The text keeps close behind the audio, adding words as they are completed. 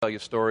tell you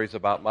stories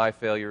about my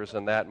failures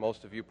and that.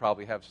 Most of you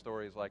probably have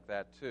stories like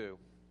that too.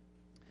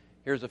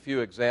 Here's a few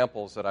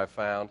examples that I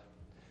found.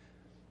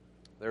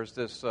 There's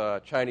this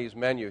Chinese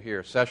menu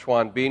here,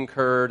 Szechuan bean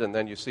curd, and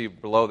then you see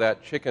below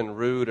that chicken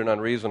rude and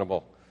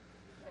unreasonable.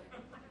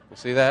 You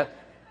see that?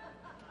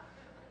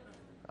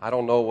 I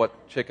don't know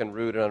what chicken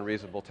rude and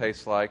unreasonable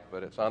tastes like,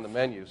 but it's on the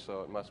menu,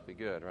 so it must be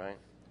good, right?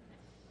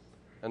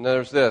 And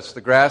there's this,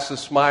 the grass is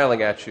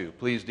smiling at you,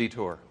 please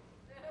detour.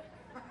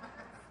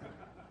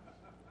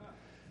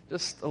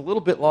 Just a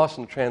little bit lost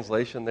in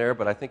translation there,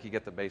 but I think you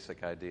get the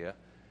basic idea.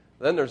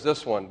 Then there's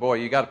this one. Boy,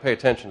 you got to pay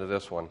attention to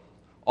this one.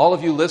 All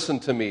of you listen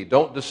to me.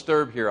 Don't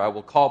disturb here. I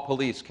will call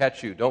police,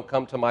 catch you. Don't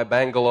come to my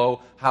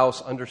bungalow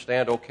house.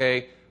 Understand,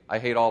 okay? I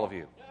hate all of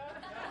you.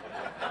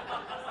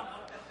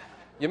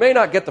 You may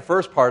not get the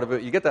first part of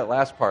it. You get that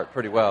last part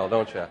pretty well,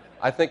 don't you?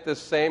 I think this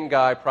same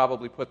guy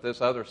probably put this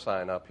other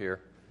sign up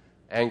here.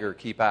 Anger,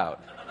 keep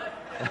out.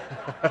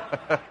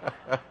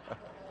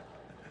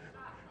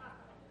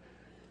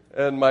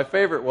 And my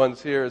favorite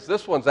ones here is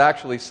this one's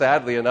actually,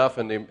 sadly enough,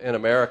 in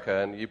America,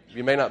 and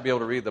you may not be able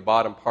to read the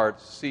bottom part.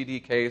 CD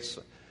case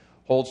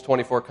holds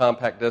 24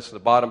 compact discs. The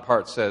bottom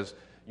part says,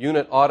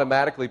 unit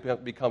automatically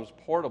becomes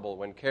portable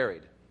when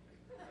carried.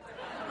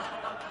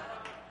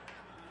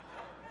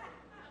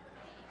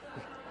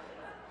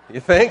 You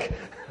think?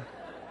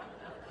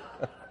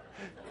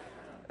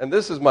 And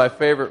this is my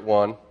favorite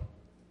one.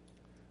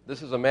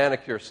 This is a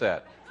manicure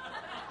set.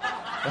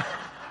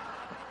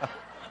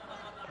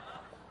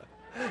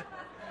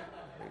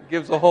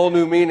 Gives a whole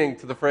new meaning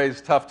to the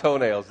phrase tough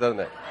toenails,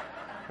 doesn't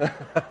it?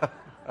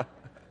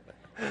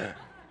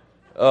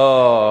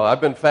 Oh,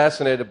 I've been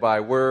fascinated by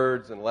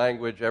words and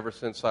language ever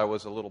since I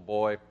was a little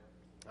boy.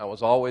 I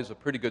was always a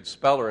pretty good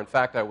speller. In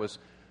fact, I was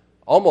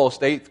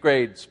almost 8th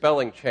grade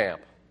spelling champ.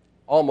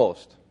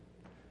 Almost.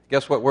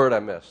 Guess what word I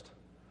missed?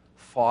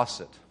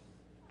 Faucet.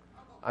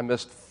 I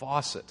missed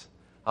faucet.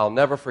 I'll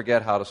never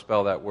forget how to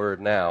spell that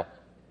word now.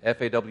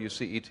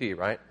 F-A-W-C-E-T,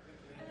 right?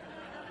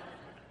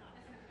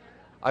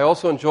 I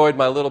also enjoyed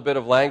my little bit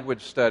of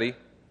language study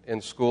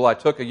in school. I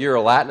took a year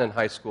of Latin in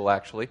high school,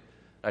 actually.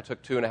 I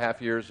took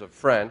 2.5 years of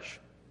French.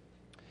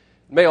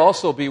 It may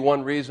also be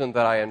one reason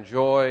that I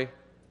enjoy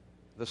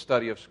the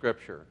study of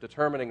Scripture.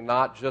 Determining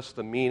not just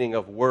the meaning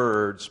of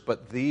words,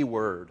 but the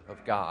Word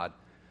of God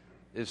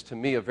is to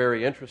me a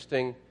very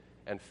interesting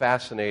and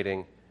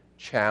fascinating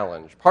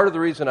challenge. Part of the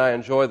reason I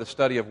enjoy the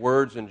study of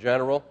words in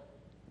general,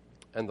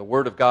 and the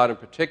Word of God in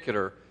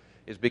particular,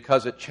 is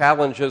because it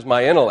challenges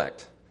my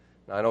intellect.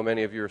 Now, I know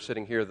many of you are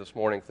sitting here this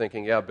morning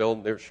thinking, yeah,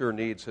 Bill sure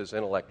needs his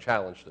intellect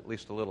challenged at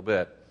least a little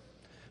bit.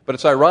 But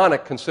it's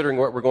ironic considering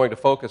what we're going to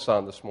focus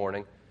on this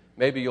morning.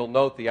 Maybe you'll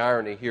note the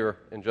irony here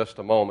in just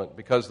a moment,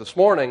 because this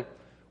morning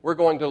we're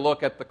going to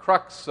look at the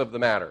crux of the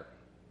matter.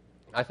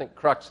 I think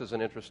crux is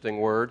an interesting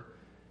word.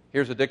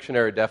 Here's a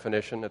dictionary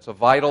definition. It's a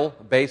vital,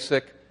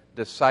 basic,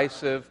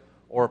 decisive,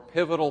 or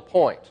pivotal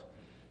point.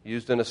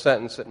 Used in a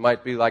sentence, it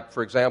might be like,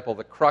 for example,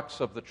 the crux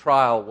of the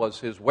trial was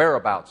his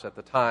whereabouts at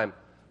the time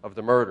of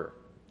the murder.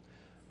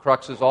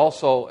 Crux is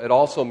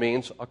also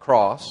means a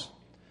cross,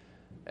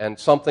 and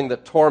something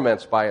that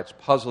torments by its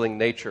puzzling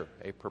nature,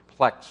 a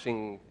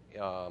perplexing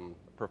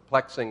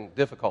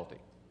difficulty.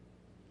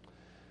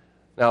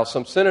 Now,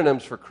 some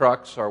synonyms for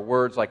crux are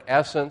words like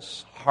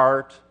essence,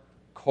 heart,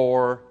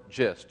 core,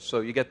 gist.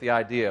 So you get the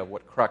idea of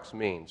what crux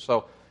means.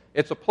 So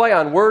it's a play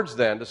on words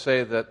then to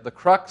say that the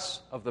crux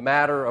of the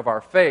matter of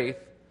our faith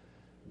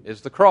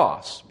is the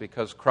cross,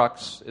 because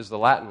crux is the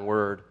Latin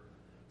word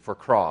for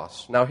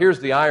cross. Now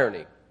here's the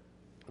irony.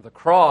 The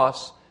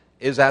cross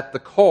is at the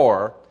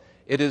core.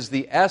 It is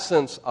the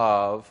essence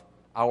of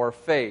our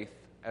faith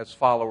as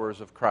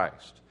followers of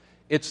Christ.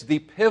 It's the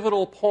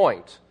pivotal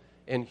point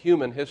in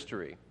human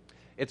history.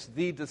 It's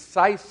the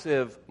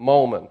decisive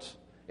moment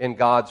in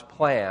God's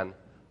plan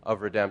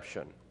of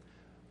redemption.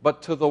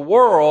 But to the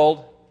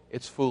world,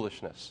 it's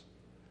foolishness.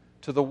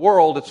 To the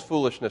world, it's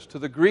foolishness. To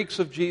the Greeks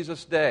of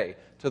Jesus' day,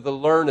 to the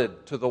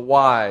learned, to the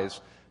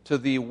wise, to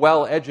the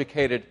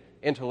well-educated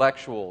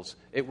intellectuals,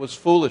 it was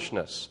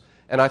foolishness.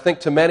 And I think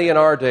to many in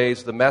our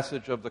days, the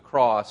message of the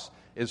cross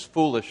is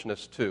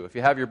foolishness too. If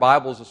you have your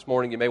Bibles this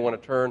morning, you may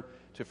want to turn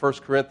to 1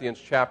 Corinthians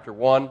chapter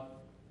 1.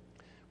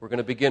 We're going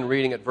to begin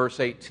reading at verse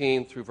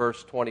 18 through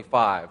verse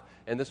 25.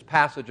 And this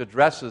passage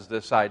addresses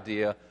this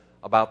idea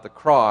about the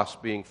cross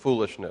being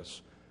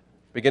foolishness.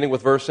 Beginning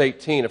with verse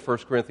 18 of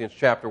 1 Corinthians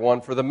chapter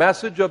 1, "For the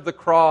message of the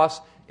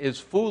cross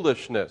is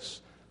foolishness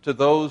to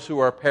those who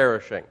are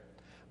perishing.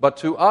 But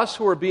to us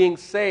who are being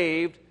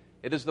saved,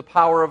 it is the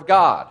power of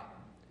God.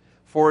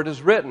 For it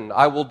is written,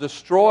 I will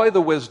destroy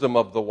the wisdom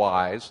of the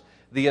wise,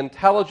 the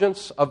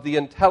intelligence of the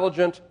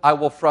intelligent I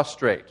will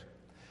frustrate.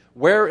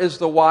 Where is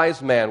the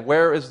wise man?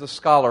 Where is the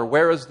scholar?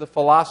 Where is the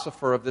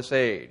philosopher of this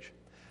age?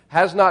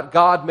 Has not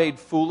God made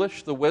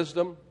foolish the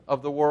wisdom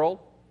of the world?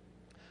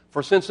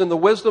 For since in the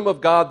wisdom of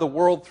God the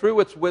world through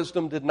its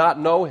wisdom did not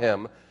know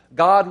him,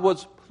 God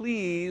was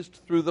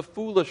pleased through the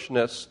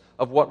foolishness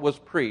of what was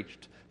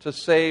preached to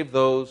save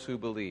those who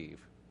believe.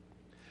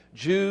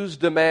 Jews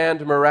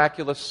demand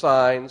miraculous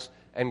signs,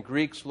 and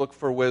Greeks look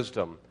for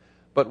wisdom.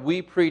 But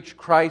we preach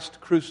Christ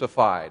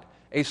crucified,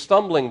 a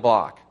stumbling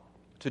block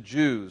to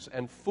Jews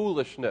and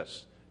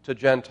foolishness to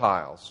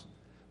Gentiles.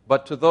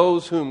 But to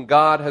those whom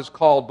God has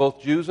called,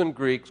 both Jews and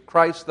Greeks,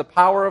 Christ the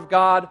power of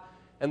God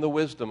and the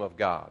wisdom of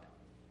God.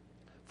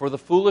 For the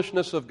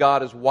foolishness of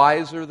God is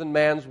wiser than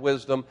man's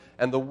wisdom,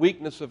 and the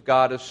weakness of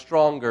God is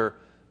stronger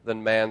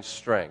than man's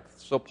strength.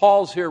 So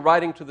Paul's here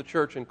writing to the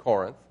church in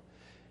Corinth,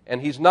 and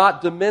he's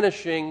not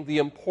diminishing the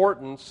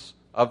importance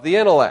of the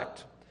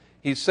intellect.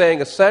 He's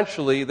saying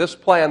essentially this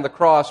plan, the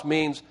cross,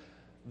 means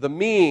the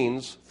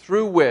means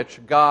through which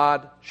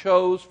God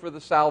chose for the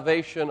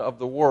salvation of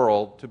the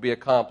world to be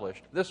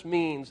accomplished. This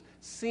means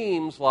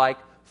seems like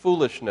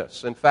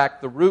foolishness. In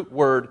fact, the root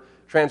word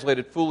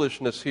translated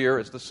foolishness here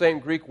is the same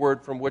Greek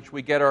word from which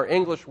we get our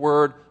English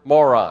word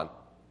moron.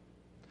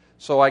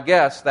 So I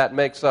guess that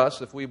makes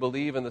us, if we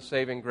believe in the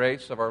saving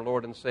grace of our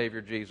Lord and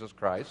Savior Jesus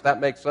Christ, that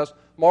makes us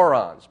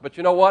morons. But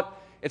you know what?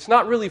 It's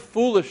not really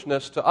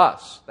foolishness to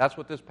us. That's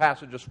what this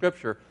passage of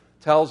Scripture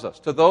tells us.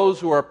 To those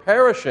who are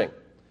perishing,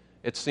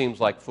 it seems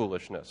like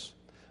foolishness.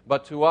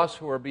 But to us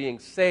who are being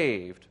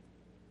saved,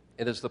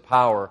 it is the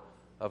power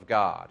of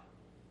God.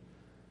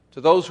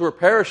 To those who are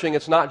perishing,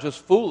 it's not just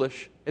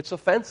foolish, it's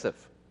offensive.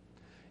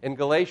 In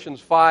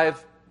Galatians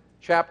 5,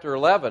 chapter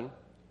 11,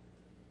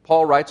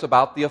 Paul writes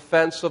about the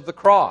offense of the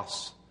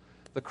cross.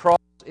 The cross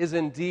is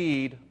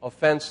indeed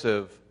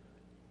offensive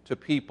to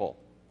people.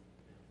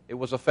 It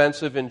was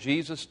offensive in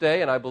Jesus'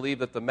 day, and I believe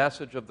that the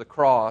message of the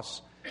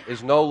cross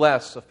is no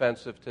less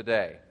offensive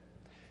today.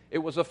 It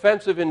was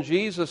offensive in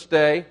Jesus'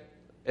 day,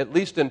 at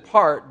least in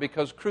part,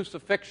 because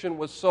crucifixion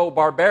was so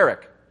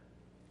barbaric.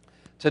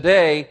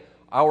 Today,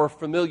 our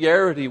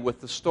familiarity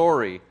with the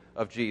story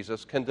of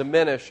Jesus can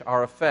diminish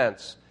our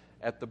offense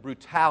at the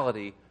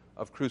brutality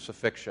of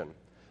crucifixion.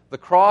 The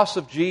cross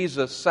of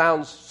Jesus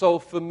sounds so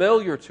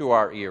familiar to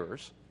our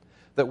ears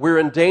that we're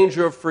in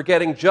danger of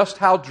forgetting just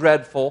how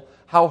dreadful,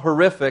 how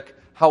horrific,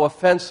 how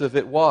offensive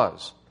it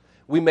was.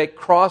 We make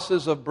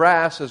crosses of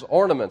brass as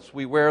ornaments.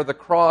 We wear the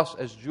cross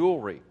as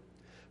jewelry.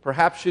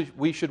 Perhaps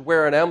we should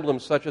wear an emblem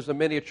such as a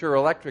miniature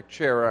electric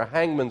chair or a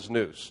hangman's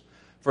noose,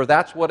 for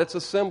that's what it's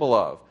a symbol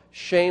of,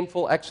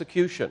 shameful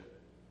execution.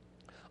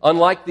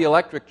 Unlike the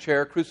electric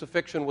chair,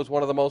 crucifixion was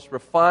one of the most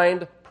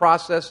refined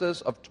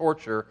processes of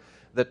torture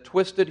that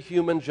twisted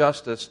human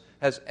justice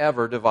has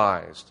ever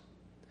devised.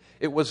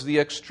 It was the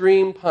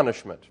extreme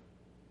punishment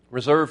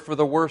reserved for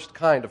the worst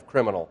kind of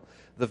criminal.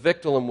 The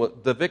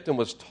victim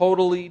was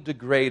totally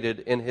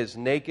degraded in his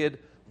naked,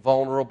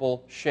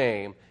 vulnerable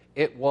shame.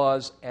 It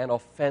was an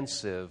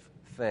offensive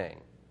thing.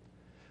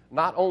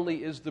 Not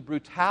only is the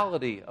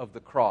brutality of the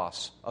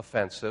cross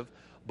offensive,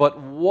 but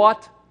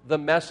what the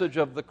message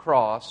of the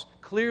cross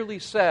clearly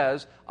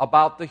says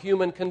about the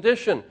human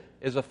condition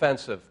is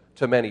offensive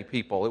to many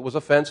people. It was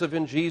offensive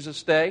in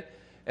Jesus' day,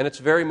 and it's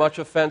very much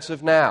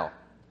offensive now.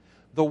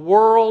 The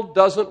world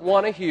doesn't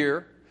want to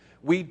hear.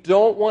 We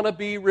don't want to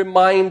be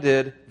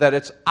reminded that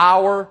it's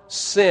our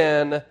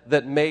sin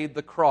that made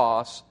the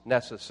cross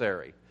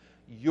necessary.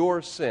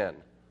 Your sin,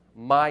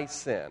 my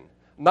sin.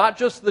 Not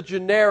just the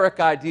generic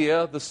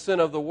idea, the sin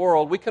of the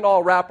world. We can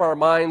all wrap our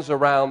minds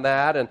around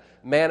that and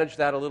manage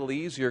that a little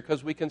easier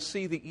because we can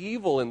see the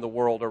evil in the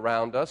world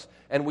around us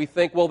and we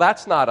think, well,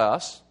 that's not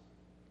us.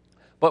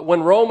 But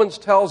when Romans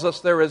tells us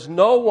there is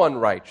no one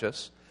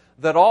righteous,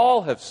 that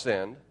all have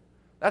sinned,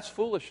 that's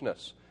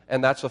foolishness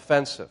and that's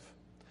offensive.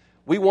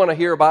 We want to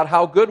hear about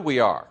how good we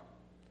are.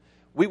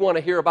 We want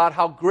to hear about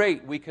how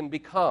great we can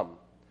become.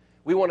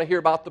 We want to hear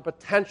about the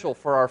potential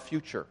for our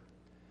future.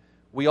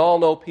 We all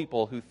know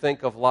people who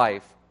think of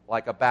life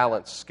like a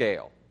balanced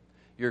scale.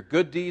 Your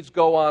good deeds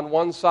go on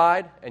one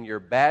side and your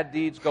bad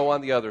deeds go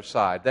on the other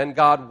side. Then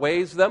God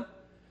weighs them,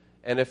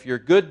 and if your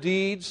good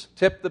deeds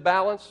tip the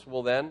balance,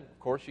 well then, of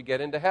course, you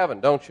get into heaven,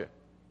 don't you?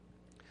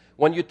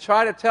 When you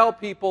try to tell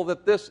people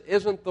that this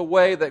isn't the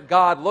way that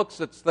God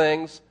looks at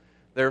things,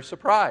 they're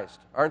surprised,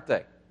 aren't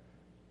they?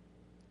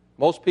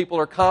 Most people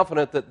are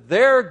confident that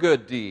their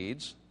good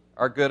deeds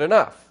are good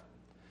enough.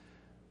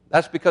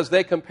 That's because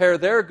they compare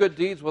their good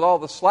deeds with all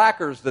the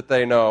slackers that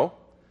they know,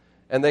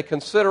 and they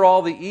consider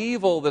all the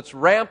evil that's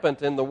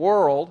rampant in the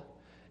world,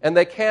 and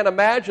they can't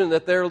imagine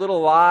that their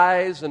little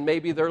lies and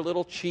maybe their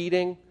little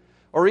cheating,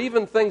 or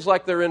even things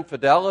like their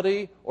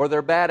infidelity or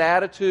their bad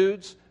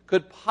attitudes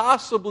could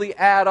possibly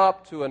add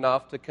up to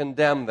enough to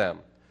condemn them,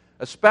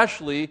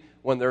 especially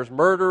when there's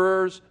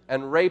murderers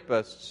and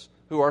rapists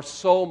who are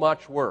so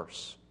much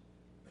worse.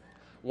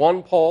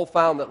 One poll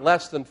found that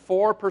less than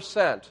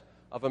 4%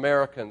 of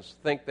Americans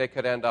think they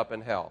could end up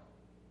in hell.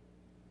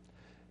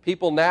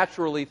 People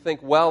naturally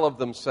think well of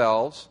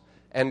themselves,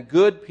 and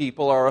good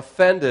people are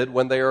offended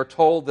when they are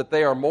told that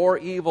they are more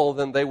evil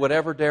than they would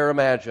ever dare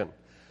imagine.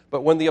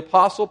 But when the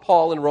Apostle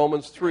Paul in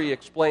Romans 3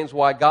 explains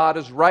why God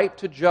is right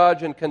to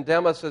judge and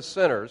condemn us as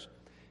sinners,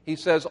 he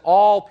says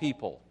all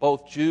people,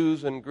 both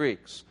Jews and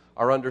Greeks,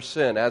 are under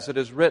sin. As it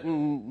is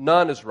written,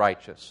 none is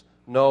righteous,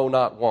 no,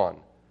 not one.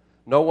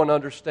 No one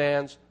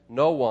understands,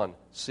 no one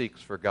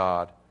seeks for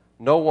God.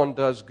 No one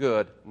does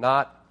good,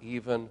 not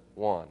even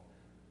one.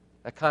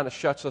 That kind of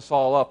shuts us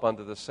all up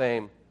under the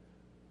same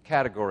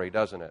category,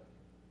 doesn't it?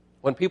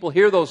 When people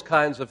hear those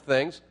kinds of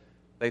things,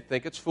 they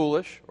think it's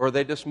foolish, or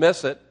they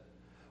dismiss it,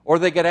 or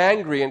they get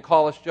angry and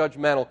call us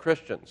judgmental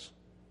Christians.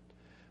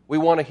 We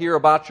want to hear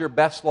about your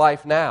best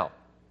life now.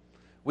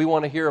 We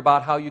want to hear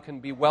about how you can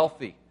be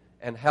wealthy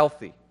and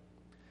healthy.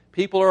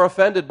 People are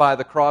offended by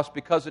the cross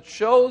because it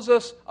shows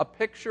us a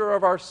picture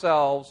of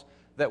ourselves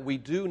that we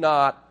do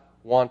not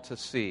want to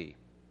see.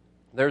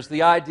 There's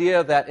the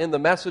idea that in the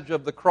message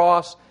of the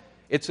cross,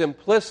 it's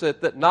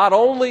implicit that not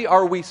only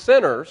are we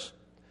sinners,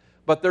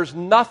 but there's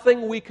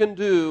nothing we can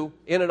do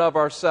in and of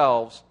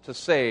ourselves to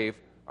save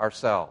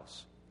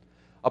ourselves.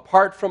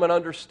 Apart from an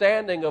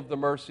understanding of the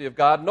mercy of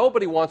God,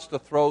 nobody wants to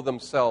throw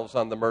themselves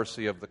on the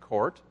mercy of the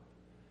court.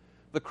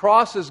 The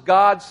cross is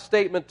God's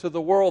statement to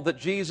the world that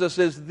Jesus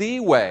is the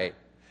way,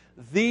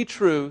 the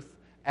truth,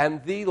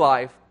 and the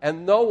life,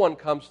 and no one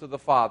comes to the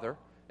Father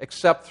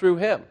except through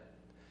Him.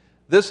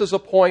 This is a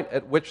point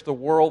at which the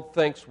world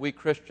thinks we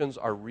Christians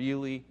are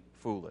really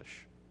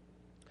foolish.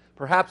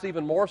 Perhaps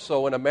even more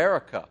so in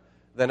America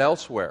than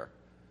elsewhere.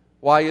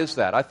 Why is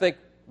that? I think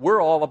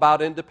we're all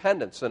about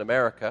independence in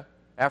America.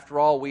 After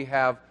all, we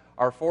have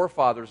our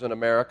forefathers in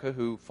America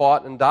who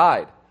fought and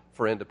died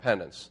for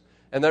independence.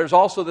 And there's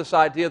also this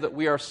idea that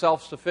we are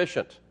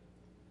self-sufficient.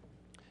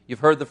 You've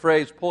heard the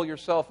phrase, pull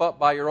yourself up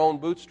by your own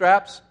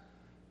bootstraps.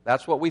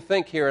 That's what we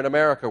think here in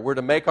America. We're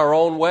to make our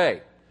own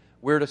way.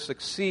 We're to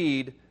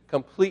succeed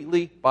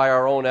completely by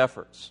our own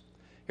efforts.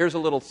 Here's a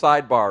little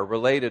sidebar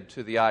related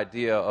to the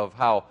idea of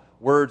how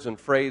words and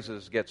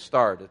phrases get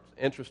started. It's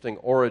an interesting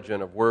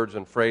origin of words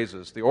and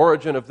phrases. The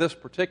origin of this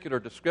particular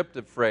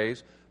descriptive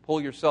phrase,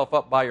 pull yourself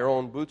up by your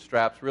own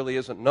bootstraps, really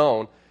isn't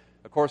known.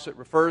 Of course, it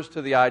refers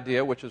to the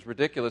idea, which is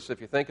ridiculous if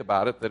you think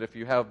about it, that if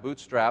you have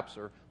bootstraps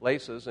or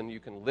laces and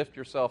you can lift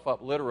yourself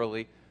up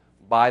literally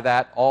by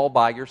that all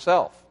by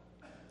yourself.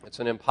 It's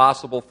an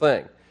impossible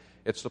thing.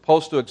 It's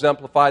supposed to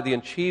exemplify the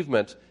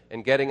achievement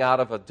in getting out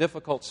of a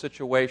difficult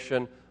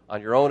situation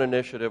on your own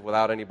initiative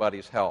without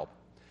anybody's help.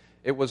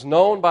 It was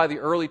known by the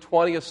early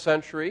 20th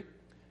century.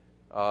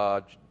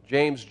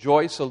 James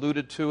Joyce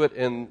alluded to it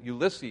in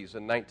Ulysses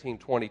in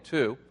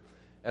 1922,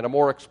 and a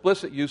more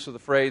explicit use of the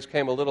phrase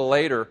came a little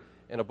later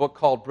in a book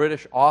called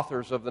British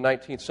Authors of the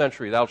 19th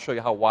Century. That'll show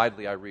you how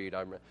widely I read.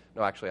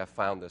 I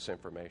found this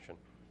information.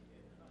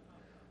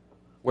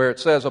 Where it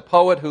says, a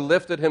poet who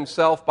lifted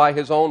himself by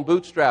his own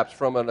bootstraps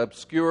from an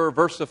obscure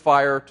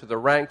versifier to the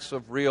ranks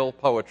of real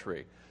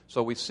poetry.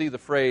 So we see the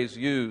phrase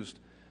used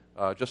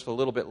just a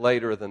little bit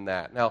later than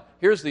that. Now,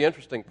 here's the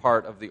interesting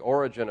part of the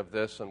origin of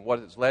this and what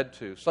it's led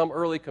to. Some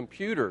early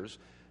computers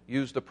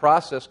used a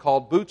process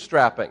called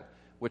bootstrapping,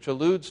 which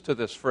alludes to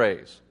this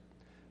phrase.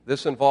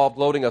 This involved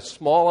loading a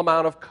small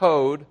amount of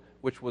code,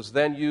 which was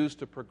then used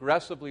to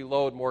progressively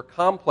load more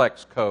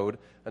complex code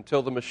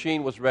until the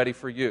machine was ready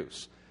for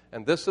use.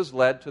 And this has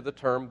led to the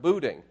term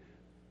booting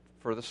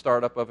for the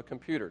startup of a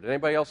computer. Did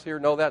anybody else here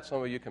know that?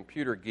 Some of you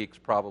computer geeks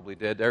probably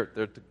did.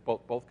 They're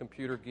both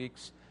computer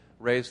geeks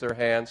raised their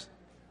hands.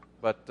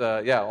 But,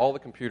 all the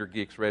computer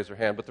geeks raised their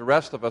hand. But the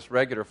rest of us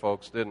regular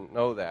folks didn't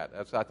know that.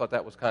 I thought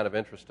that was kind of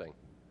interesting.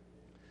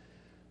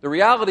 The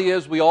reality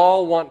is we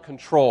all want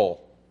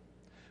control.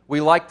 We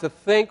like to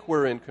think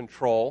we're in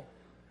control.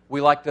 We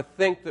like to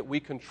think that we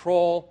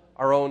control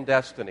our own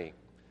destiny.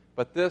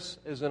 But this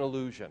is an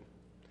illusion.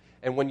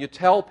 And when you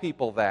tell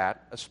people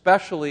that,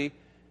 especially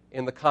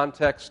in the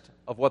context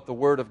of what the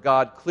Word of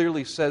God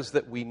clearly says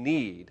that we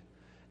need,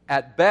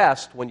 at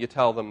best, when you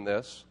tell them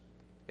this,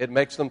 it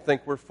makes them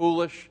think we're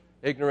foolish,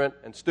 ignorant,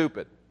 and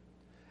stupid.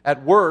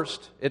 At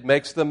worst, it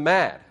makes them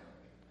mad.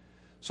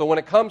 So when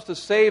it comes to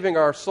saving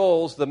our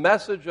souls, the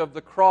message of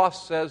the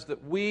cross says that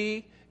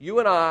you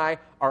and I,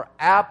 are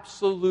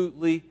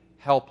absolutely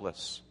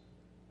helpless.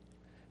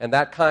 And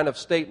that kind of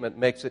statement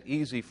makes it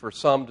easy for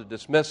some to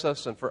dismiss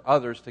us and for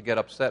others to get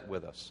upset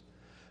with us.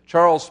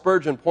 Charles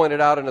Spurgeon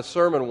pointed out in a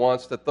sermon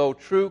once that though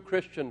true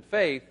Christian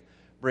faith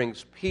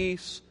brings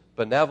peace,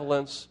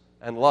 benevolence,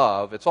 and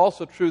love, it's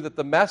also true that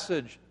the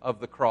message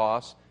of the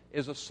cross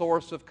is a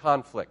source of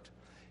conflict.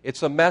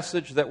 It's a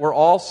message that we're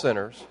all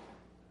sinners.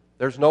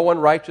 There's no one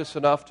righteous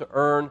enough to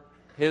earn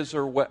his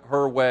or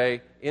her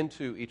way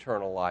into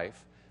eternal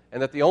life,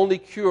 and that the only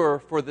cure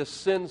for this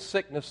sin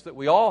sickness that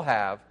we all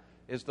have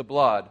is the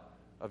blood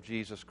of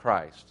Jesus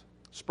Christ.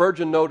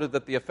 Spurgeon noted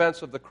that the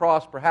offense of the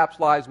cross perhaps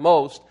lies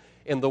most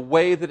in the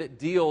way that it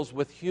deals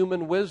with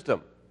human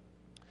wisdom.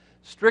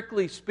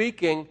 Strictly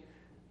speaking,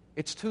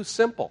 it's too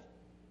simple.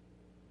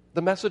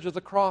 The message of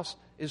the cross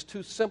is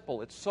too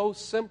simple. It's so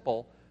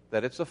simple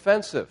that it's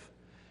offensive.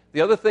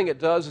 The other thing it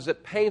does is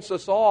it paints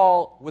us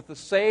all with the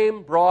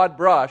same broad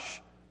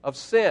brush of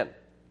sin.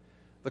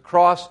 The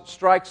cross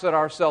strikes at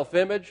our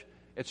self-image,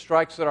 it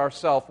strikes at our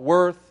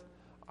self-worth,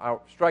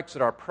 strikes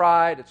at our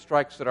pride, it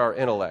strikes at our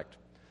intellect.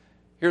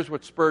 Here's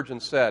what Spurgeon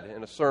said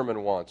in a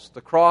sermon once.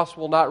 The cross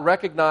will not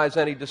recognize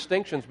any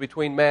distinctions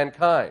between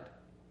mankind.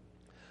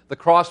 The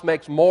cross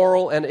makes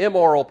moral and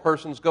immoral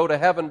persons go to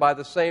heaven by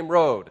the same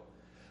road.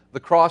 The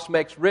cross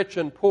makes rich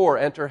and poor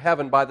enter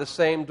heaven by the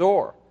same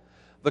door.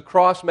 The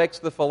cross makes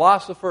the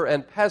philosopher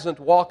and peasant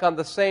walk on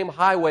the same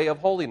highway of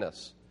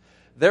holiness.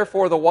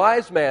 Therefore, the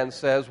wise man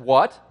says,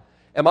 what?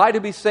 Am I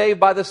to be saved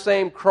by the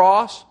same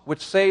cross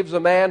which saves a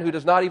man who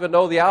does not even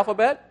know the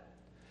alphabet?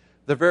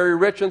 The very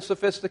rich and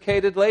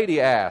sophisticated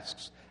lady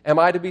asks, am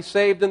I to be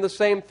saved in the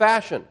same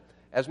fashion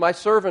as my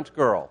servant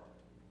girl?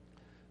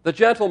 The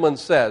gentleman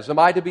says, am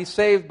I to be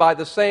saved by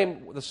the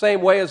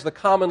same way as the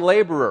common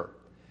laborer?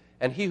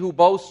 And he who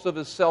boasts of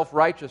his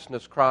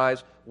self-righteousness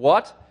cries,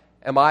 what?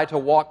 Am I to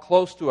walk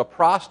close to a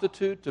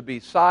prostitute, to be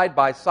side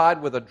by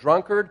side with a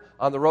drunkard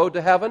on the road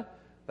to heaven?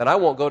 Then I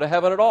won't go to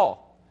heaven at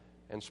all.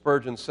 And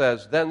Spurgeon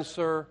says, then,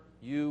 sir,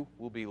 you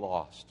will be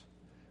lost.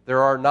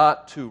 There are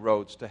not two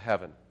roads to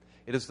heaven.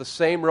 It is the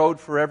same road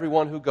for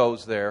everyone who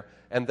goes there,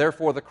 and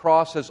therefore the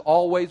cross has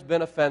always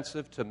been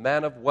offensive to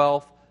men of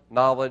wealth,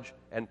 knowledge,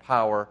 and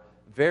power.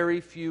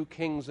 Very few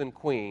kings and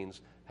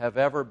queens have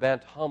ever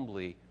bent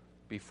humbly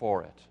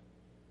before it.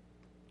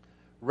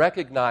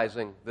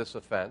 Recognizing this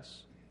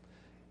offense,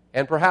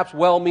 and perhaps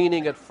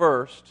well-meaning at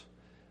first,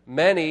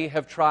 many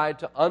have tried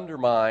to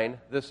undermine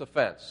this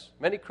offense,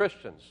 many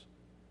Christians,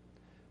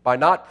 by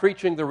not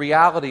preaching the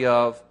reality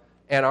of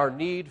and our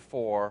need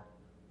for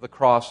the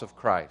cross of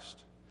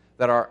Christ.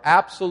 That our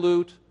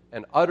absolute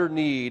and utter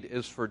need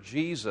is for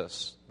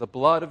Jesus, the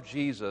blood of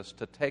Jesus,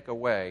 to take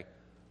away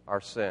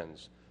our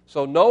sins.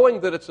 So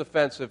knowing that it's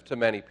offensive to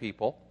many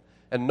people,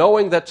 and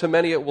knowing that to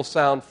many it will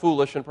sound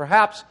foolish, and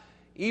perhaps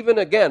even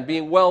again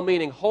being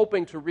well-meaning,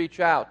 hoping to reach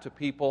out to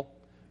people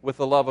with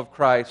the love of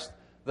Christ,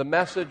 the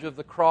message of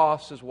the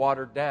cross is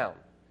watered down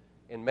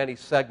in many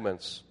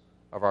segments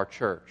of our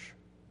church.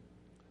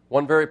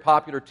 One very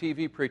popular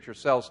TV preacher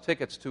sells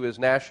tickets to his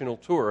national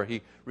tour.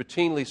 He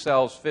routinely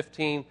sells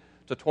 15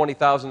 to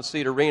 20,000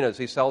 seat arenas.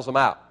 He sells them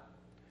out.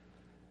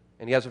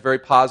 And he has a very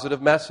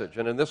positive message.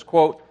 And in this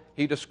quote,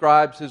 he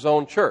describes his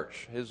own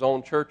church. His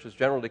own church is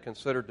generally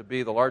considered to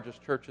be the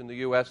largest church in the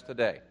U.S.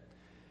 today.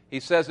 He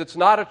says, it's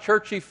not a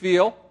churchy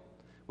feel.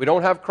 We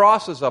don't have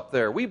crosses up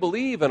there. We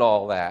believe in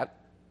all that.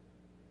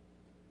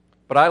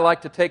 But I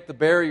like to take the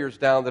barriers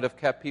down that have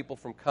kept people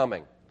from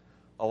coming.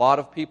 A lot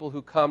of people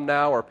who come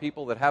now are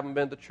people that haven't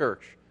been to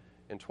church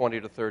in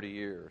 20 to 30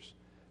 years.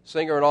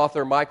 Singer and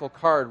author Michael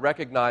Card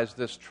recognized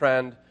this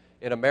trend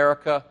in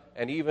America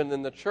and even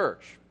in the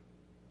church.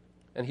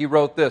 And he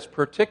wrote this,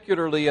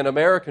 particularly in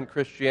American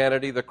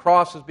Christianity, the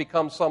cross has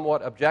become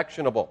somewhat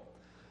objectionable.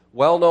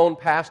 Well-known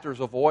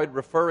pastors avoid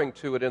referring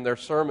to it in their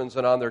sermons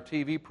and on their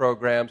TV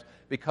programs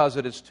because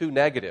it is too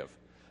negative.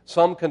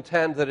 Some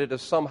contend that it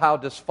is somehow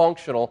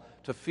dysfunctional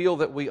to feel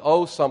that we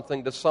owe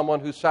something to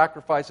someone who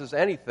sacrifices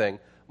anything,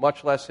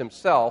 much less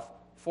himself,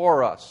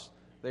 for us.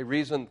 They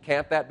reason,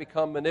 can't that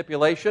become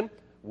manipulation?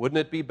 Wouldn't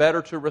it be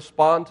better to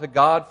respond to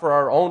God for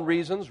our own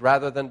reasons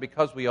rather than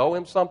because we owe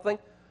him something?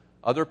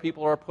 Other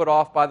people are put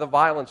off by the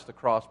violence the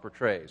cross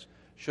portrays.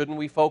 Shouldn't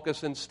we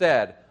focus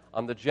instead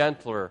on the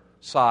gentler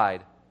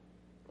side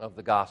of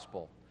the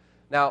gospel?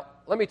 Now,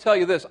 let me tell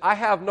you this. I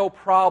have no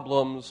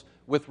problems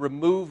with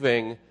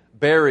removing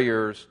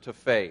barriers to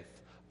faith.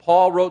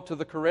 Paul wrote to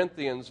the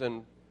Corinthians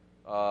in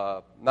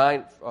 1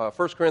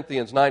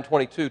 Corinthians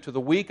 9:22, to the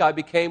weak I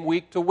became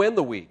weak to win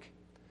the weak.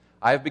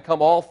 I have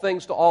become all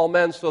things to all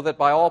men so that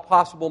by all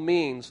possible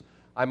means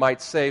I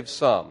might save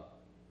some.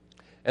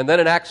 And then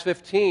in Acts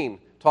 15,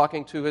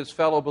 talking to his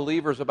fellow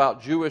believers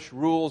about Jewish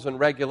rules and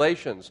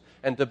regulations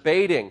and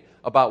debating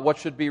about what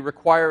should be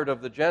required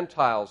of the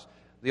Gentiles,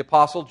 the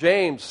Apostle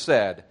James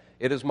said,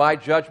 it is my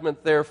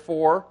judgment,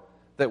 therefore,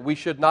 that we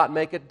should not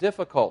make it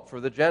difficult for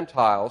the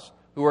Gentiles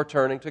who are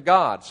turning to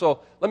God.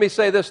 So let me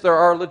say this, there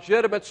are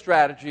legitimate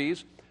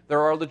strategies,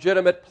 there are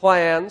legitimate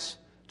plans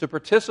to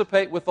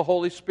participate with the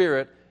Holy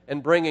Spirit in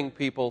bringing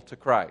people to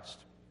Christ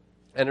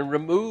and in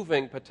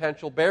removing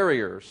potential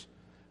barriers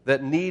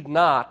that need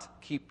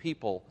not keep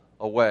people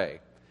away.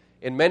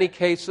 In many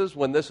cases,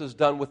 when this is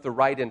done with the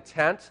right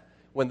intent,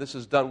 when this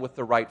is done with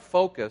the right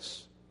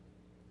focus,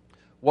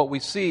 what we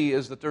see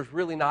is that there's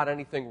really not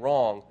anything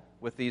wrong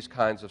with these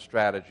kinds of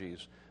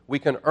strategies. We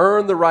can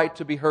earn the right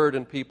to be heard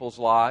in people's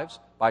lives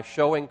by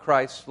showing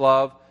Christ's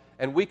love,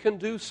 and we can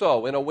do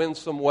so in a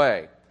winsome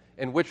way,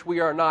 in which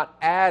we are not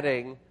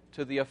adding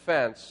to the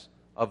offense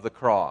of the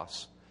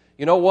cross.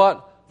 You know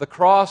what? The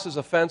cross is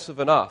offensive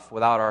enough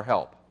without our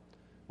help.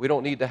 We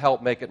don't need to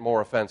help make it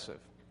more offensive.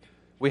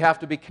 We have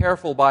to be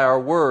careful by our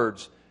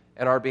words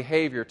and our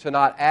behavior to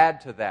not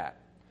add to that.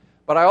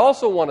 But I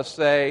also want to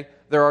say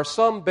there are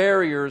some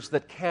barriers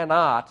that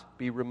cannot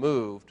be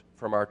removed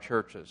from our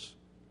churches,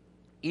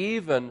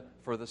 even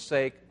for the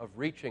sake of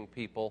reaching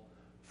people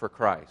for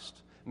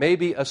Christ.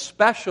 Maybe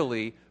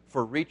especially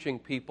for reaching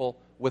people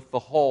with the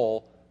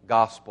whole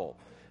gospel.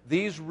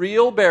 These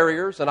real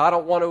barriers, and I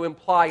don't want to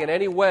imply in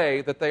any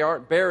way that they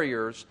aren't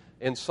barriers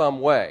in some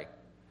way,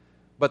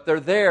 but they're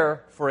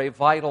there for a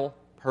vital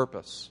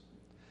purpose.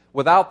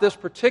 Without this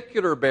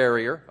particular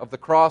barrier of the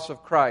cross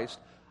of Christ,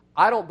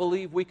 I don't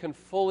believe we can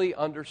fully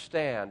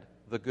understand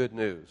the good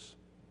news.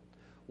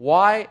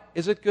 Why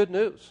is it good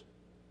news?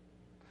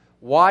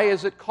 Why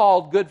is it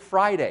called Good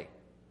Friday?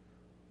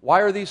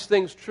 Why are these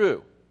things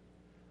true?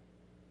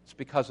 It's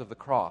because of the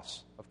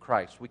cross of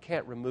Christ. We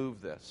can't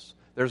remove this.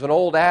 There's an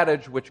old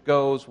adage which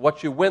goes,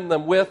 what you win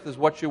them with is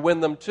what you win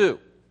them to.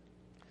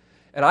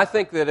 And I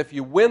think that if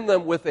you win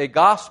them with a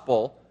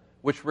gospel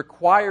which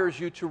requires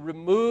you to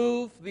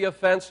remove the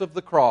offense of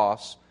the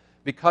cross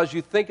because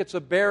you think it's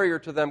a barrier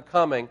to them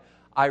coming,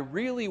 I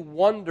really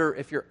wonder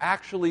if you're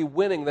actually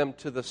winning them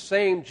to the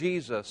same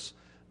Jesus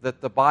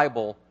that the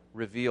Bible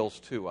reveals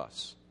to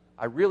us.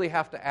 I really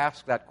have to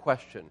ask that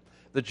question.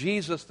 The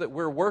Jesus that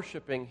we're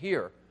worshiping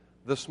here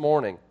this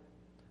morning,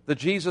 the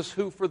Jesus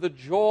who for the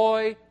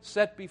joy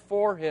set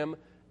before him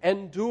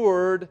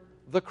endured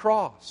the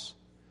cross.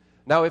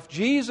 Now, if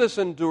Jesus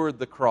endured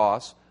the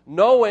cross,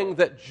 knowing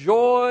that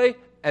joy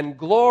and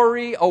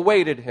glory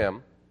awaited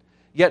him,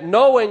 yet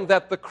knowing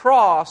that the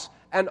cross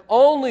and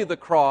only the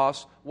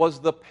cross was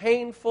the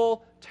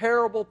painful,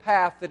 terrible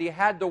path that he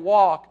had to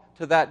walk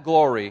to that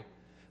glory,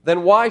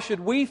 then why should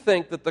we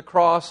think that the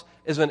cross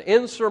is an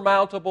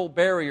insurmountable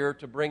barrier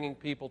to bringing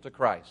people to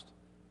Christ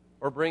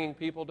or bringing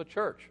people to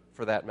church,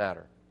 for that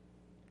matter?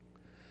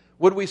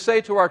 Would we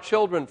say to our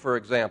children, for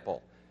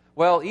example,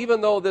 well,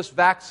 even though this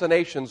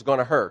vaccination's going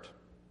to hurt,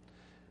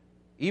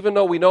 even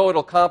though we know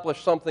it'll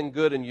accomplish something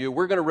good in you,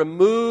 we're going to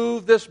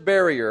remove this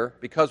barrier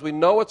because we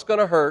know it's going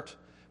to hurt,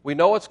 we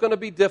know it's going to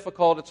be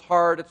difficult, it's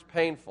hard, it's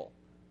painful.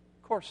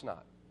 Of course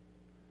not.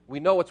 We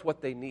know it's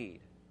what they need.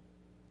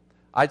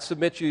 I'd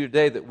submit to you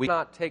today that we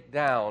cannot take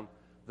down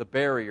the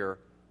barrier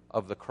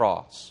of the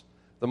cross.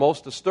 The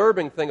most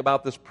disturbing thing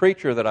about this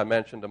preacher that I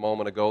mentioned a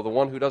moment ago, the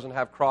one who doesn't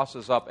have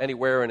crosses up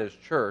anywhere in his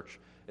church,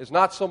 is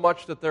not so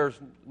much that there's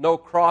no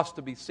cross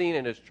to be seen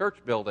in his church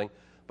building,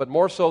 but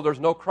more so there's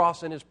no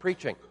cross in his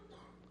preaching.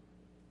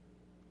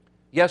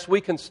 Yes, we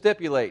can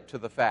stipulate to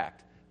the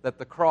fact that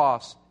the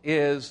cross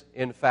is,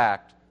 in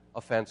fact,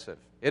 offensive.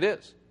 It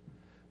is.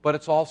 But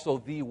it's also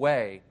the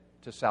way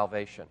to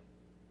salvation.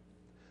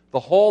 The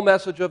whole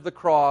message of the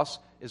cross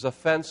is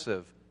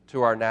offensive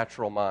to our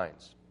natural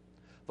minds.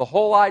 The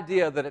whole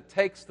idea that it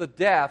takes the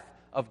death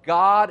of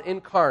God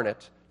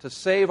incarnate to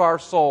save our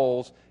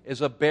souls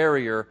is a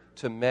barrier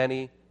to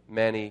many,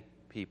 many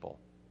people.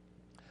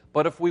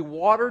 But if we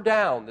water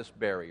down this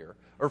barrier,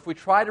 or if we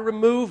try to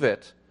remove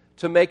it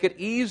to make it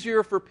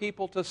easier for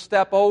people to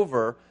step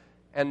over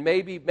and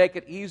maybe make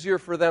it easier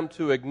for them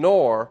to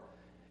ignore,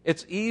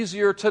 it's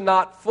easier to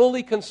not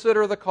fully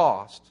consider the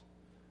cost.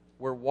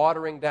 We're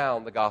watering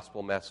down the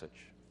gospel message,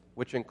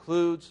 which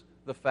includes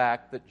the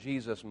fact that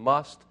Jesus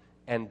must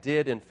and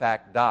did, in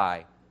fact,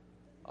 die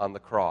on the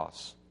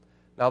cross.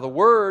 Now, the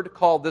Word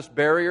called this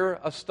barrier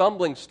a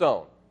stumbling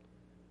stone,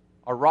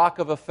 a rock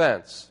of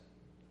offense.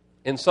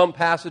 In some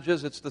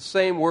passages, it's the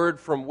same word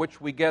from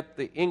which we get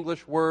the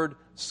English word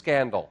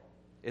scandal.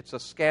 It's a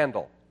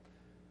scandal.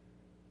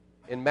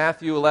 In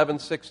Matthew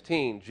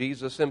 11:16,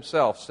 Jesus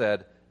himself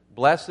said,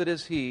 "Blessed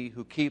is he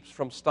who keeps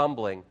from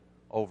stumbling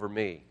over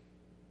me."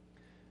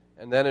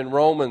 And then in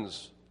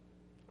Romans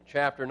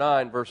chapter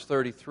 9, verse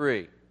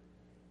 33,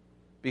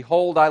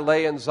 "Behold, I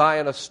lay in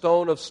Zion a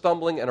stone of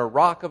stumbling and a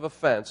rock of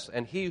offense,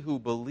 and he who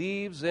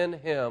believes in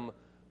him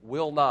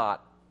will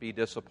not be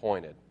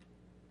disappointed."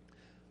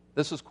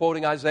 This is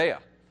quoting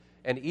Isaiah.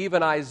 And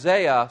even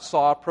Isaiah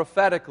saw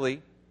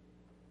prophetically,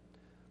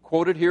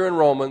 quoted here in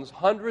Romans,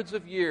 hundreds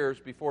of years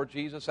before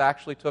Jesus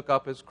actually took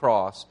up his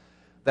cross,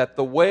 that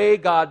the way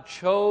God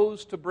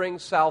chose to bring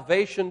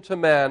salvation to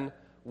men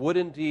would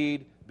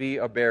indeed be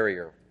a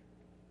barrier.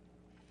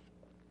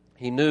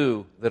 He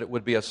knew that it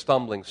would be a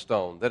stumbling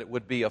stone, that it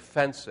would be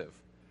offensive.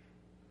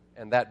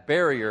 And that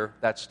barrier,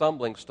 that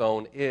stumbling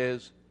stone,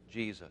 is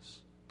Jesus.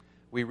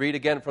 We read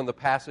again from the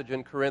passage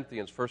in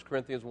Corinthians, 1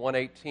 Corinthians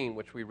 1:18,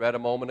 which we read a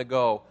moment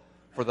ago.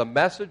 "For the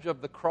message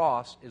of the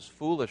cross is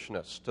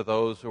foolishness to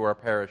those who are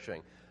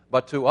perishing,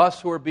 but to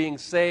us who are being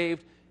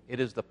saved, it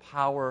is the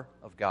power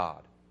of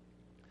God."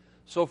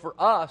 So for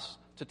us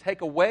to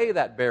take away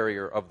that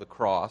barrier of the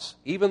cross,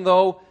 even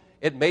though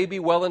it may be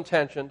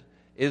well-intentioned,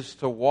 is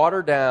to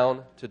water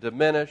down, to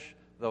diminish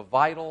the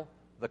vital,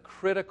 the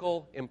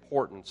critical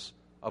importance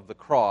of the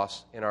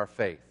cross in our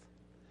faith.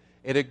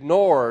 It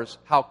ignores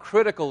how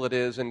critical it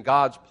is in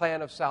God's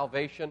plan of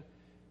salvation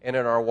and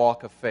in our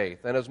walk of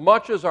faith. And as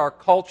much as our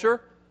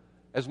culture,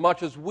 as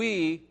much as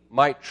we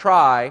might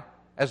try,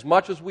 as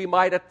much as we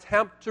might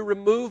attempt to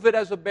remove it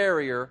as a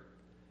barrier,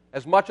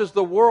 as much as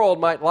the world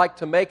might like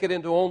to make it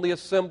into only a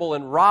symbol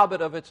and rob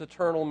it of its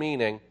eternal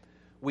meaning,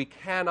 we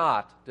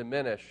cannot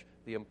diminish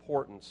the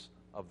importance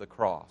of the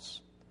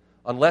cross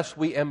unless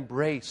we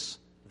embrace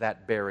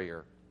that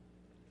barrier.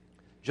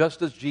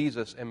 Just as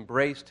Jesus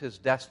embraced his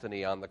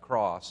destiny on the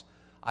cross,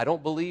 I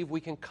don't believe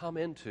we can come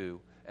into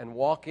and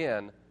walk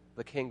in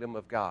the kingdom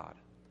of God.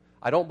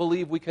 I don't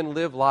believe we can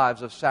live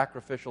lives of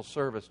sacrificial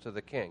service to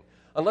the King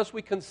unless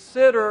we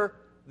consider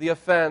the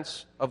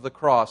offense of the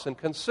cross. And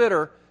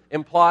consider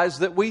implies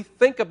that we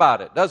think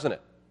about it, doesn't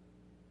it?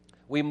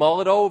 We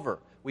mull it over.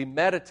 We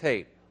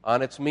meditate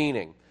on its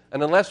meaning.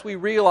 And unless we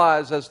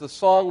realize, as the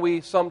song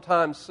we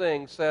sometimes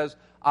sing says,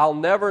 "I'll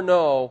never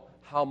know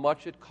how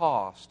much it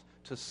cost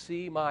to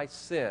see my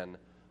sin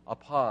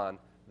upon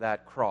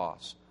that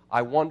cross,"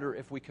 I wonder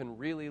if we can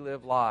really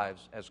live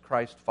lives as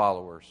Christ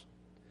followers.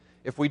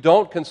 If we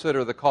don't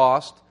consider the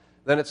cost,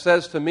 then it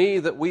says to me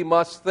that we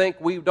must think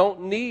we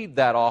don't need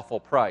that awful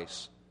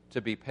price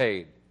to be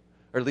paid,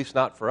 or at least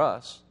not for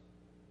us.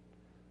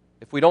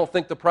 If we don't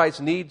think the price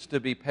needs to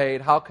be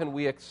paid, how can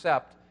we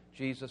accept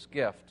Jesus'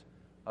 gift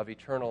of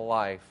eternal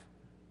life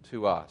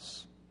to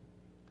us?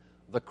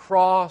 The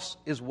cross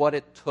is what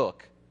it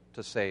took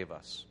to save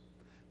us.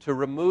 To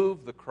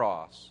remove the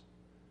cross,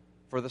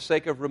 for the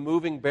sake of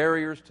removing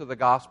barriers to the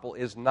gospel,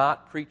 is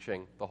not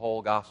preaching the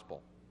whole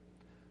gospel.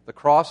 The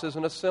cross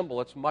isn't a symbol,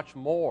 it's much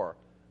more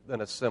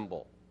than a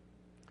symbol.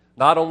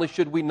 Not only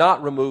should we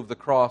not remove the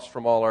cross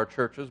from all our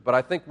churches, but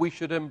I think we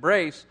should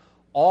embrace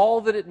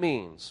all that it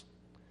means.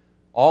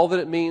 All that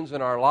it means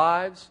in our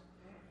lives,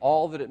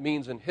 all that it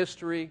means in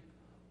history,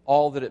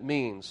 all that it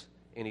means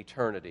in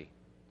eternity.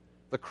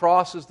 The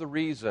cross is the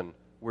reason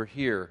we're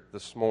here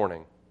this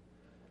morning.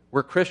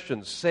 We're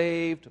Christians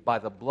saved by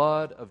the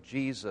blood of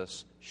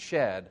Jesus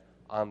shed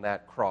on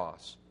that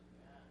cross.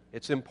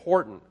 It's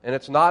important, and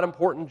it's not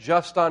important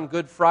just on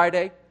Good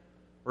Friday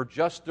or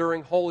just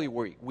during Holy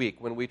Week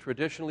when we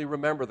traditionally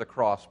remember the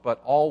cross,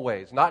 but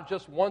always, not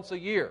just once a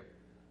year,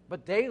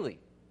 but daily.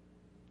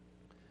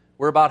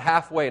 We're about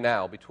halfway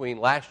now between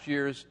last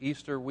year's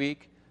Easter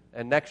week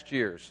and next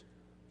year's.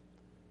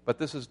 But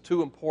this is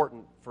too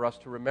important for us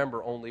to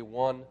remember only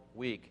 1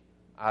 week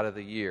out of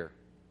the year.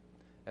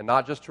 And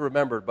not just to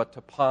remember, but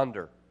to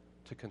ponder,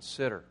 to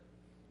consider,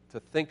 to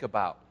think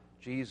about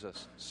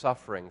Jesus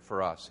suffering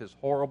for us, his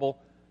horrible,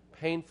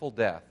 painful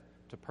death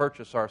to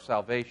purchase our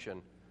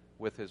salvation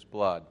with his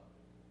blood.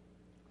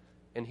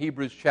 In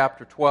Hebrews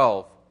chapter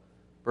 12,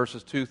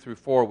 verses 2 through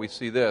 4, we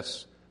see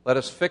this. Let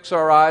us fix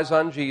our eyes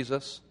on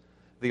Jesus,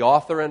 the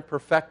author and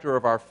perfecter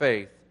of our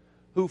faith,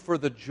 who for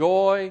the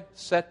joy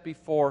set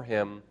before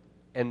him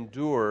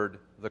endured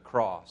the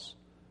cross,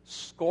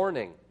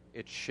 scorning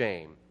its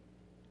shame,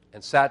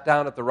 and sat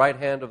down at the right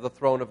hand of the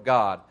throne of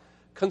God.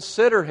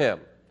 Consider him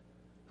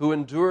who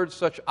endured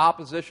such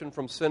opposition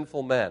from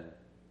sinful men,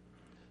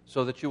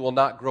 so that you will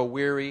not grow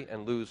weary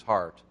and lose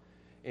heart.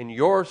 In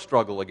your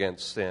struggle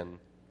against sin,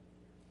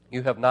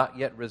 you have not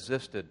yet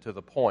resisted to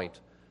the point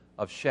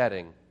of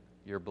shedding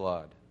your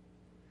blood.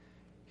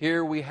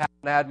 Here we have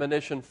an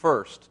admonition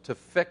first to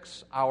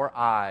fix our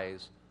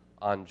eyes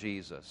on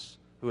Jesus,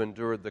 who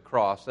endured the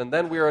cross. And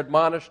then we are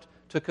admonished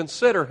to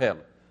consider him,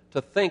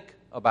 to think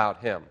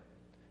about him.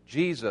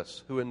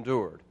 Jesus, who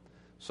endured.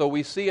 So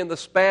we see in the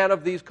span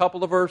of these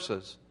couple of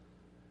verses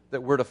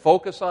that we're to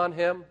focus on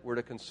him, we're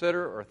to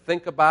consider or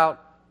think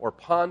about or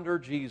ponder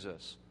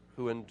Jesus,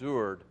 who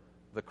endured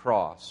the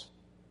cross.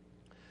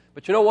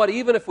 But you know what?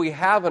 Even if we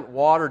haven't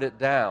watered it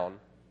down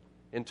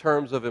in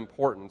terms of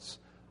importance,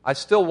 I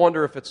still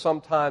wonder if it's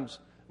sometimes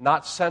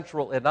not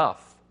central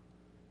enough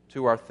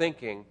to our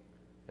thinking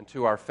and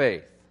to our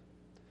faith.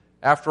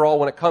 After all,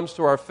 when it comes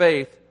to our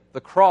faith,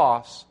 the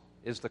cross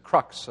is the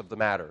crux of the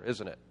matter,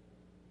 isn't it?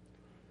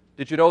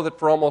 Did you know that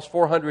for almost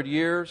 400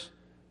 years,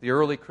 the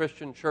early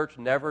Christian church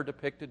never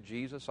depicted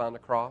Jesus on the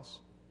cross?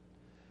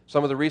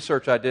 Some of the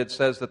research I did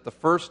says that the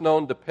first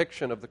known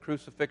depiction of the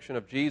crucifixion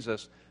of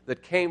Jesus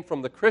that came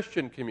from the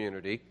Christian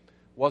community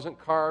wasn't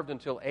carved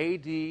until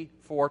A.D.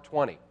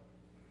 420.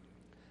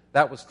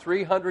 That was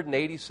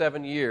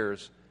 387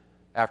 years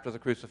after the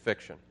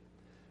crucifixion.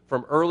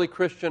 From early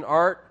Christian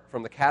art,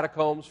 from the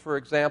catacombs, for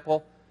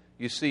example,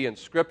 you see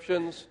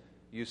inscriptions,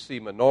 you see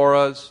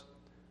menorahs,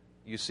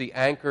 you see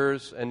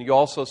anchors, and you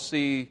also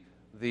see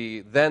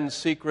the then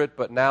secret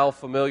but now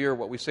familiar,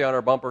 what we see on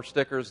our bumper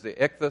stickers, the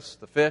ichthys,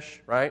 the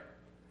fish, right?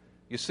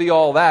 You see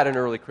all that in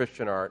early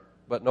Christian art,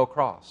 but no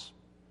cross.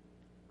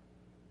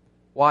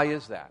 Why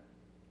is that?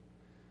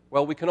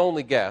 Well, we can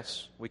only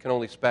guess, we can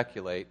only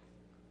speculate.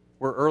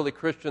 Were early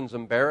Christians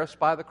embarrassed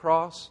by the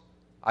cross?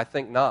 I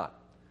think not.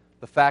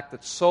 The fact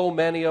that so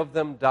many of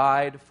them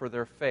died for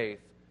their faith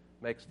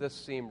makes this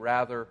seem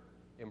rather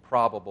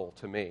improbable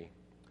to me.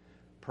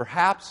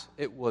 Perhaps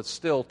it was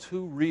still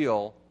too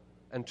real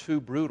and too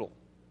brutal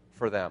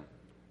for them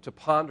to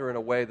ponder in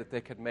a way that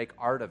they could make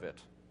art of it.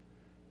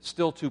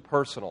 Still too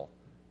personal.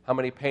 How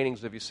many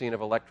paintings have you seen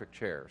of electric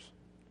chairs?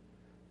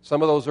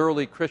 Some of those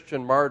early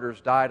Christian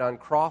martyrs died on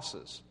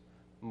crosses,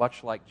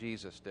 much like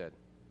Jesus did.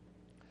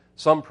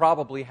 Some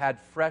probably had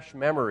fresh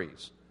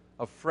memories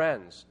of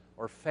friends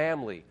or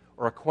family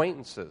or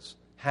acquaintances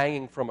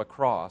hanging from a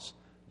cross,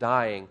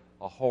 dying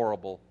a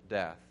horrible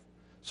death.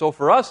 So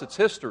for us, it's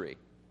history,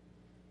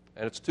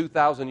 and it's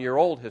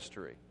 2,000-year-old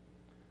history.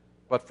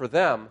 But for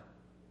them,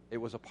 it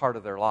was a part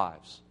of their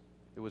lives.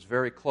 It was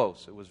very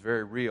close. It was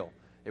very real.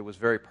 It was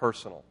very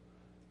personal.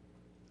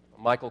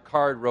 Michael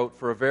Card wrote,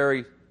 for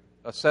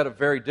a set of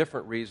very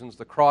different reasons,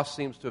 the cross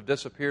seems to have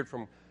disappeared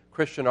from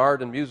Christian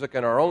art and music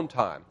in our own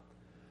time.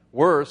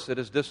 Worse, it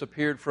has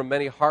disappeared from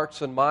many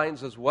hearts and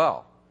minds as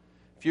well.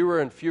 Fewer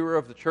and fewer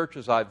of the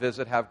churches I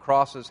visit have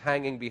crosses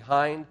hanging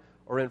behind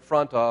or in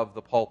front of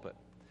the pulpit.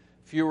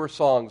 Fewer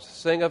songs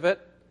sing of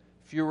it.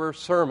 Fewer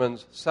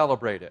sermons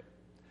celebrate it.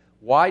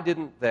 Why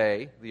didn't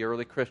they, the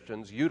early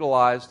Christians,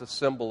 utilize the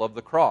symbol of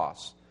the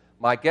cross?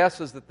 My guess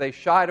is that they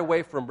shied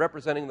away from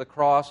representing the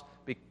cross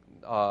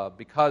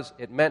because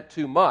it meant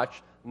too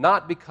much,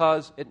 not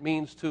because it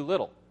means too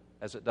little,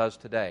 as it does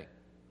today.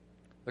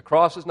 The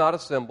cross is not a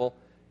symbol.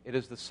 It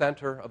is the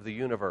center of the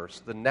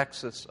universe, the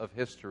nexus of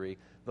history,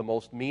 the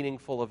most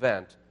meaningful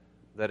event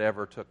that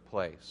ever took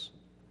place.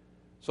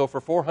 So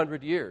for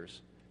 400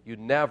 years, you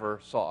never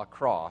saw a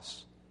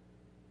cross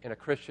in a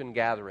Christian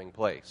gathering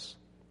place.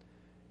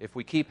 If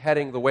we keep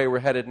heading the way we're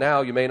headed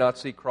now, you may not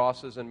see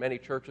crosses in many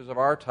churches of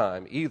our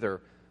time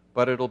either,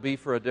 but it'll be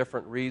for a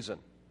different reason.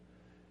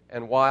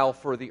 And while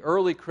for the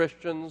early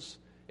Christians,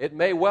 it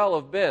may well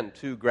have been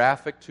too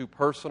graphic, too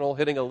personal,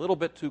 hitting a little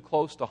bit too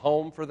close to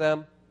home for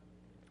them,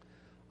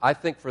 I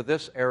think for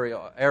this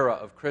era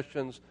of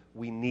Christians,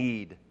 we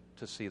need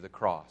to see the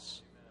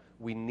cross.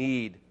 We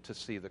need to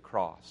see the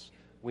cross.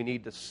 We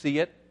need to see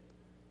it.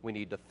 We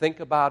need to think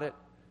about it.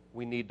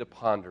 We need to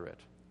ponder it.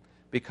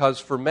 Because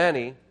for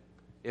many,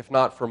 if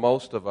not for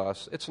most of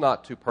us, it's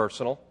not too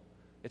personal.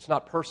 It's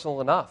not personal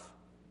enough.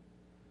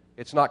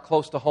 It's not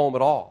close to home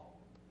at all.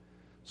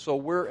 So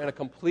we're in a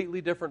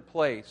completely different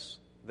place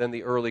than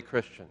the early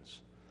Christians.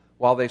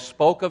 While they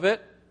spoke of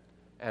it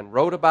and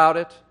wrote about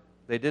it,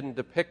 they didn't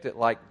depict it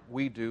like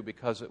we do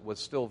because it was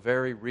still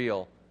very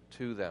real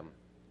to them.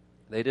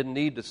 They didn't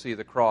need to see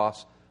the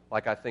cross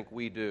like I think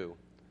we do.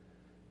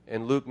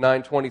 In Luke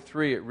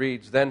 9:23 it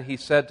reads, "Then he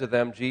said to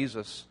them,"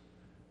 Jesus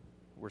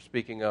we're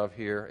speaking of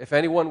here, "If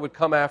anyone would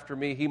come after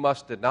me, he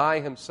must deny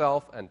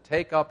himself and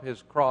take up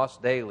his cross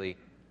daily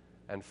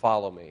and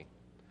follow me."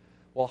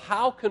 Well,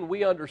 how can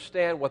we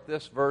understand what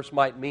this verse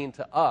might mean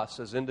to us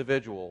as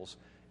individuals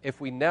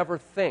if we never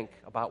think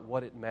about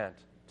what it meant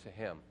to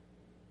him?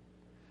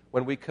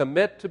 When we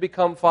commit to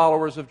become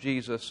followers of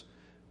Jesus,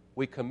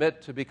 we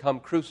commit to become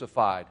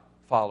crucified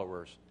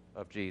followers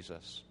of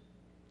Jesus.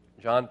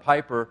 John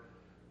Piper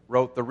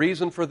wrote, "The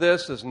reason for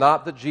this is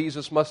not that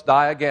Jesus must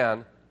die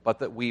again, but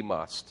that we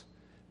must.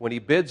 When he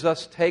bids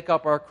us take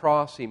up our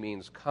cross, he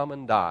means come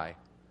and die.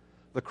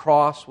 The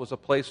cross was a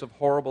place of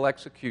horrible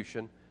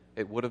execution.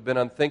 It would have been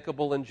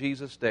unthinkable in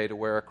Jesus' day to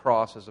wear a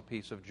cross as a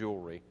piece of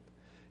jewelry.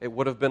 It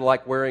would have been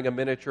like wearing a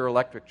miniature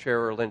electric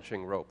chair or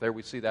lynching rope." There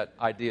we see that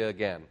idea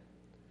again.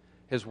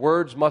 His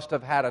words must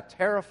have had a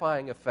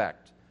terrifying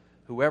effect.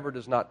 "Whoever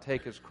does not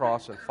take his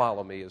cross and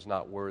follow me is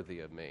not worthy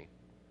of me."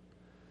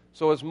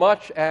 So as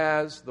much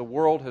as the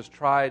world has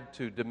tried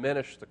to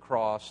diminish the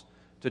cross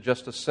to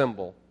just a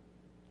symbol,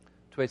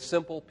 to a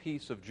simple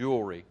piece of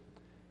jewelry,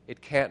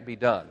 it can't be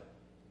done.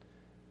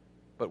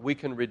 But we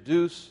can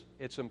reduce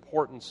its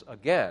importance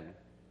again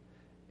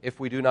if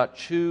we do not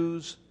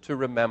choose to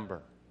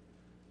remember.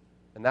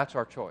 And that's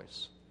our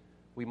choice.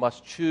 We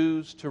must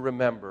choose to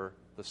remember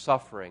the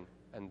suffering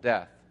and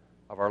death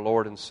of our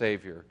Lord and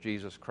Savior,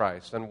 Jesus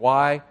Christ, and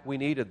why we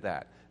needed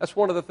that. That's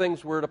one of the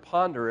things we're to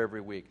ponder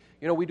every week.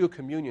 You know, we do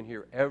communion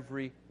here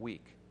every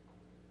week.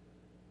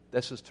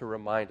 This is to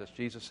remind us.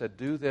 Jesus said,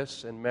 "Do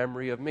this in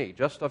memory of me."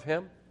 Just of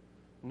him?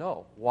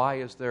 No. Why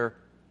is there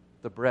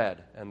the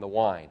bread and the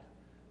wine?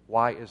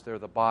 Why is there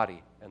the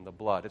body and the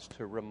blood? It's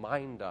to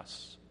remind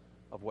us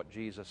of what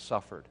Jesus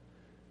suffered.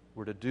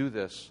 We're to do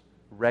this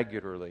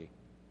regularly.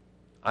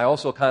 I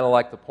also kind of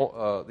like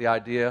the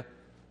idea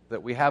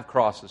that we have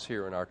crosses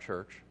here in our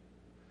church.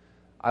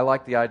 I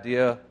like the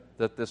idea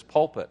that this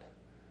pulpit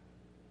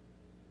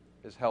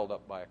is held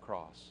up by a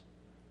cross.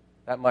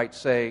 That might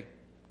say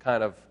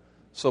kind of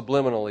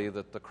subliminally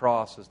that the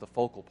cross is the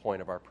focal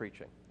point of our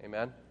preaching.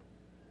 Amen?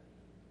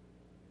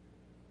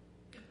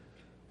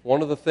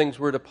 One of the things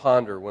we're to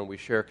ponder when we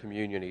share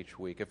communion each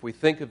week, if we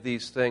think of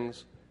these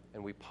things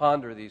and we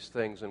ponder these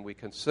things and we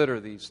consider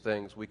these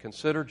things, we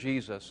consider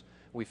Jesus,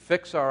 we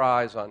fix our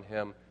eyes on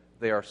him,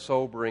 they are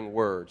sobering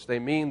words. They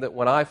mean that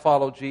when I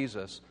follow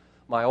Jesus,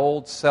 my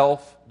old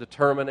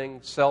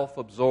self-determining,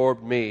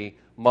 self-absorbed me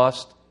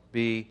must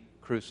be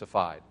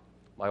crucified.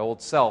 My old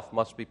self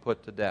must be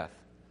put to death.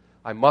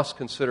 I must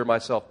consider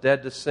myself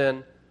dead to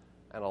sin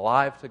and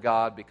alive to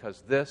God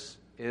because this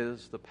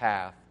is the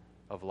path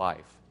of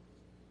life.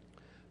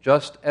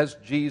 Just as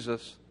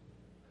Jesus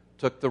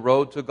took the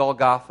road to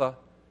Golgotha,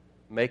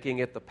 making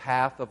it the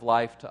path of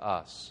life to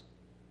us,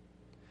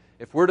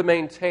 if we're to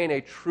maintain a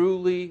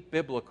truly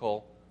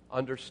biblical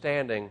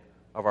understanding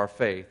of our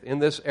faith in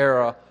this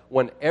era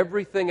when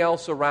everything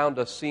else around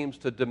us seems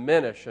to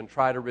diminish and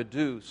try to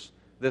reduce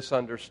this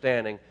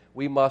understanding,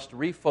 we must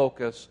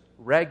refocus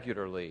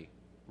regularly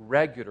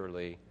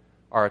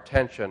our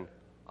attention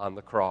on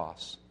the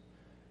cross.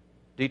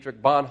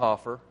 Dietrich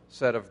Bonhoeffer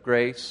said of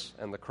grace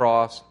and the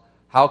cross,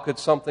 "How could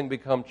something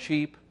become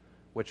cheap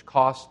which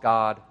cost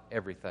God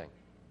everything?"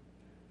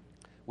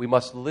 We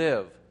must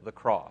live the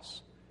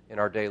cross in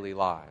our daily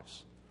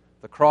lives.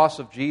 The cross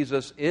of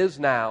Jesus is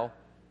now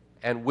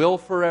and will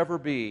forever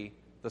be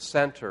the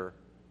center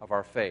of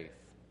our faith.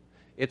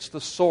 It's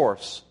the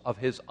source of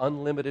his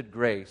unlimited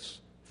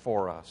grace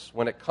for us.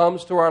 When it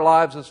comes to our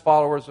lives as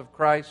followers of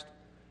Christ,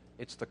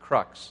 it's the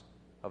crux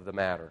of the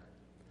matter.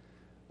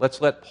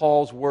 Let's let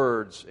Paul's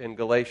words in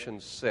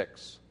Galatians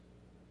 6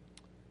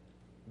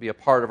 be a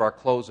part of our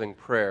closing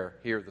prayer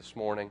here this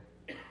morning.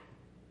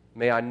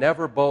 May I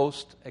never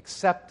boast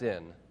except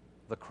in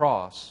the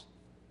cross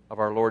of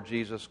our Lord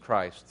Jesus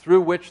Christ,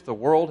 through which the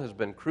world has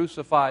been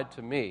crucified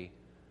to me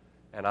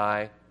and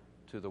I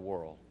to the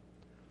world.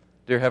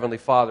 Dear Heavenly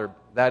Father,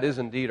 that is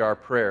indeed our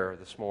prayer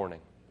this morning.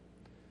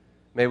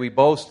 May we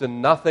boast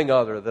in nothing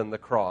other than the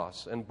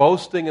cross. And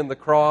boasting in the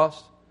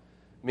cross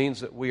means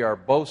that we are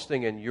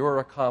boasting in your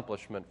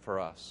accomplishment for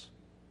us.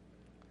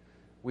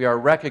 We are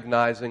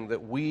recognizing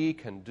that we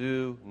can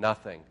do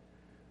nothing.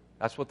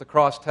 That's what the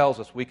cross tells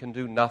us. We can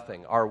do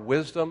nothing. Our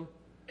wisdom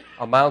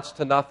amounts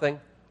to nothing.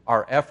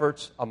 Our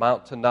efforts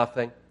amount to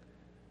nothing.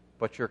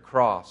 But your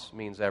cross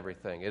means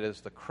everything. It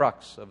is the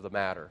crux of the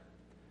matter.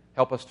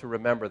 Help us to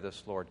remember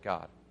this, Lord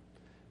God.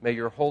 May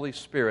your Holy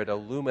Spirit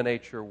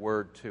illuminate your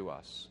word to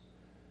us.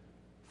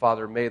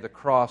 Father, may the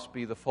cross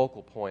be the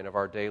focal point of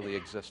our daily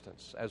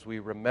existence as we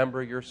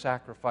remember your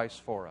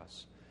sacrifice for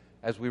us,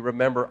 as we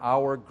remember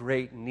our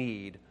great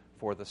need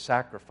for the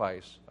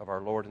sacrifice of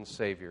our Lord and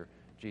Savior,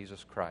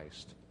 Jesus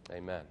Christ.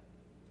 Amen.